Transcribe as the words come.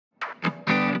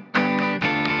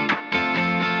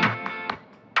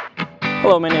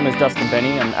Hello, my name is Dustin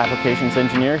Benny. I'm an applications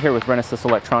engineer here with Renesas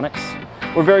Electronics.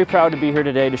 We're very proud to be here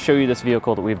today to show you this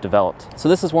vehicle that we've developed. So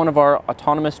this is one of our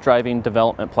autonomous driving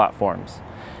development platforms.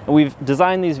 And we've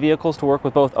designed these vehicles to work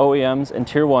with both OEMs and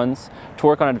Tier 1s to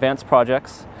work on advanced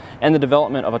projects and the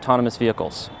development of autonomous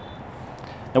vehicles.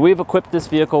 Now we've equipped this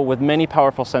vehicle with many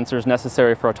powerful sensors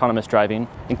necessary for autonomous driving,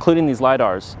 including these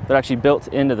LiDARs that are actually built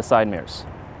into the side mirrors.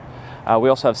 We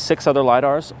also have 6 other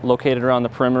LiDARs located around the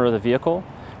perimeter of the vehicle.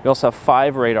 We also have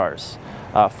 5 radars.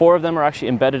 4 of them are actually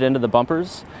embedded into the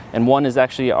bumpers, and 1 is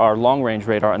actually our long-range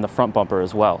radar in the front bumper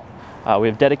as well. We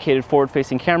have dedicated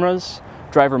forward-facing cameras,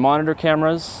 driver monitor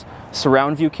cameras,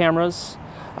 surround view cameras,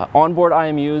 onboard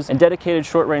IMUs, and dedicated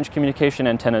short-range communication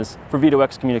antennas for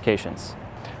V2X communications.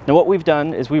 Now what we've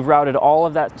done is we've routed all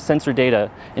of that sensor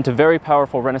data into very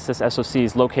powerful Renesas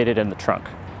SoCs located in the trunk.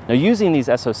 Now using these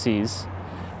SoCs,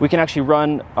 we can actually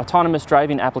run autonomous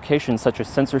driving applications such as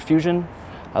sensor fusion,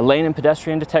 lane and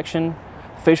pedestrian detection,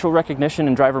 facial recognition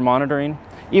and driver monitoring,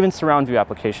 even surround view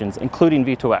applications, including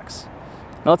V2X.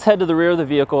 Now let's head to the rear of the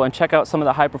vehicle and check out some of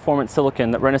the high-performance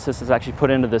silicon that Renesas has actually put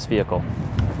into this vehicle.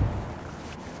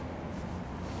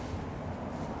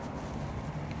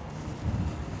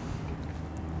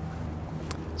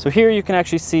 So here you can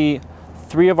actually see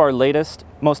 3 of our latest,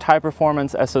 most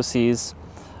high-performance SoCs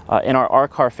in our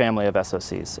R-Car family of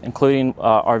SoCs, including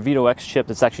our V2X chip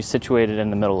that's actually situated in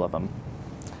the middle of them.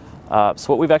 So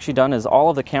what we've actually done is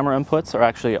all of the camera inputs are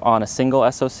actually on a single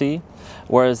SoC,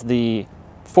 whereas the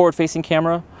forward-facing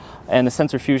camera and the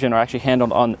sensor fusion are actually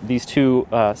handled on these 2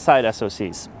 side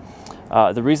SoCs.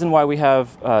 The reason why we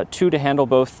have 2 to handle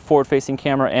both forward-facing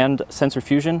camera and sensor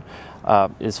fusion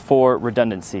is for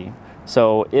redundancy.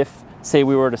 So if, say,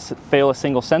 we were to fail a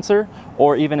single sensor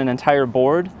or even an entire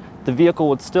board, the vehicle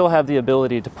would still have the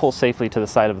ability to pull safely to the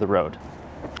side of the road.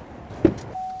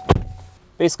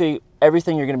 Basically,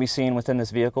 everything you're going to be seeing within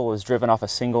this vehicle is driven off a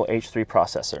single H3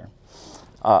 processor.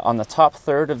 On the top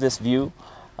third of this view,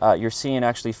 you're seeing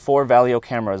actually 4 Valeo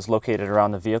cameras located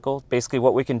around the vehicle. Basically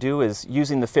what we can do is,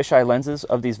 using the fisheye lenses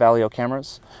of these Valeo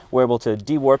cameras, we're able to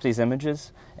de-warp these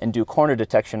images and do corner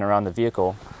detection around the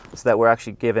vehicle so that we're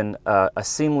actually given a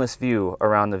seamless view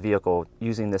around the vehicle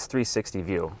using this 360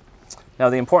 view. Now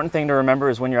the important thing to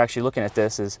remember is when you're actually looking at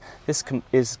this is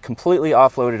is completely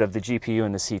offloaded of the GPU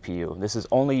and the CPU. This is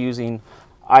only using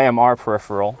IMR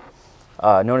peripheral,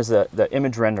 known as the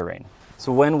image rendering.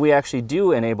 So when we actually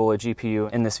do enable a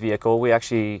GPU in this vehicle, we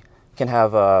actually can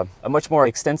have a much more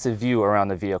extensive view around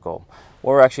the vehicle.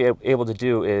 What we're actually able to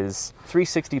do is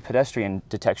 360 pedestrian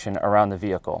detection around the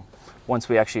vehicle once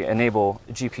we actually enable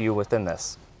GPU within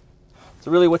this. So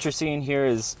really what you're seeing here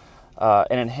is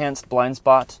an enhanced blind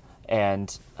spot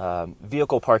and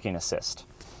vehicle parking assist.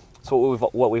 So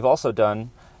what we've also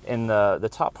done in the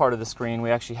top part of the screen,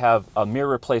 we actually have a mirror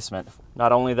replacement.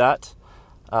 Not only that,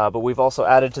 but we've also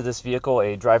added to this vehicle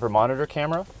a driver monitor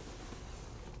camera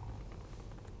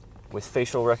with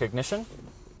facial recognition.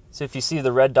 So if you see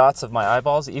the red dots of my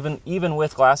eyeballs, even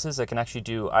with glasses, I can actually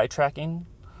do eye tracking,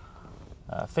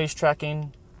 face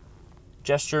tracking,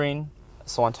 gesturing.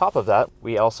 So on top of that,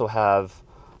 we also have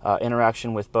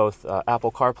interaction with both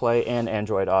Apple CarPlay and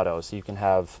Android Auto. So you can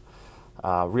have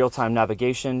real-time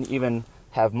navigation, even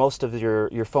have most of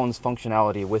your phone's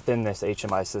functionality within this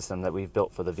HMI system that we've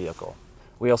built for the vehicle.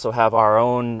 We also have our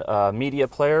own media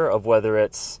player, of whether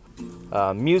it's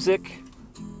music,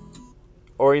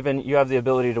 or even you have the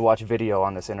ability to watch video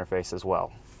on this interface as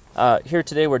well. Here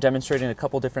today we're demonstrating a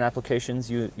couple different applications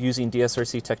using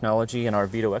DSRC technology and our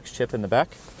V2X chip in the back.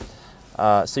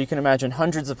 So you can imagine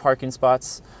hundreds of parking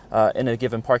spots in a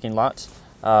given parking lot.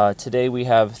 Today we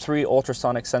have 3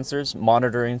 ultrasonic sensors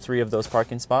monitoring 3 of those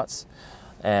parking spots.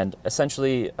 And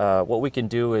essentially what we can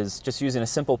do is, just using a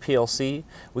simple PLC,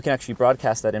 we can actually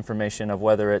broadcast that information of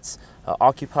whether it's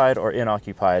occupied or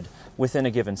inoccupied within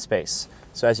a given space.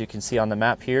 So as you can see on the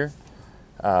map here,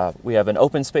 we have an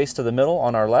open space to the middle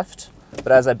on our left,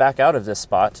 but as I back out of this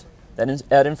spot,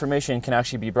 that information can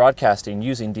actually be broadcasting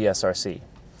using DSRC.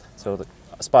 So the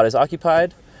spot is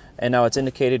occupied, and now it's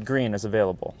indicated green as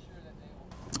available.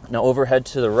 Now overhead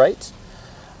to the right,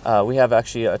 we have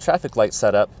actually a traffic light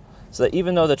set up, so that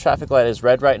even though the traffic light is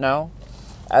red right now,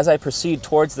 as I proceed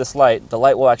towards this light, the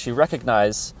light will actually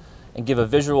recognize and give a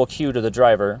visual cue to the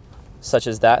driver, such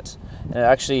as that, and it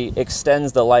actually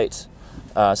extends the light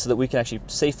so that we can actually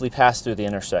safely pass through the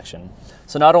intersection.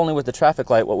 So not only with the traffic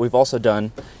light, what we've also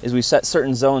done is we've set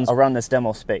certain zones around this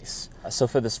demo space. So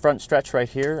for this front stretch right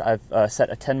here, I've set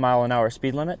a 10-mile-an-hour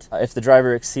speed limit. If the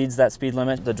driver exceeds that speed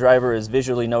limit, the driver is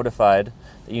visually notified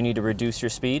that you need to reduce your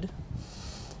speed.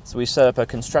 So we set up a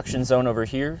construction zone over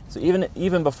here. So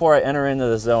even before I enter into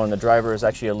the zone, the driver is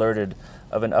actually alerted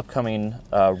of an upcoming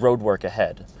road work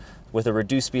ahead with a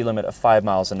reduced speed limit of 5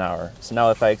 miles an hour. So now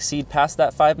if I exceed past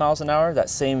that 5 miles an hour, that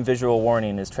same visual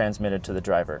warning is transmitted to the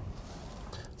driver.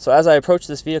 So as I approach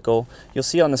this vehicle, you'll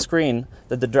see on the screen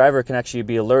that the driver can actually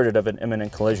be alerted of an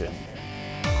imminent collision.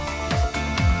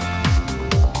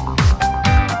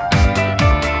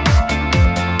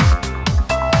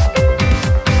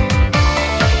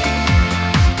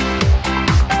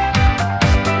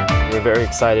 We're very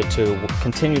excited to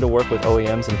continue to work with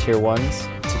OEMs and Tier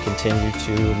 1s to continue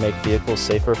to make vehicles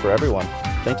safer for everyone.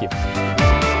 Thank you.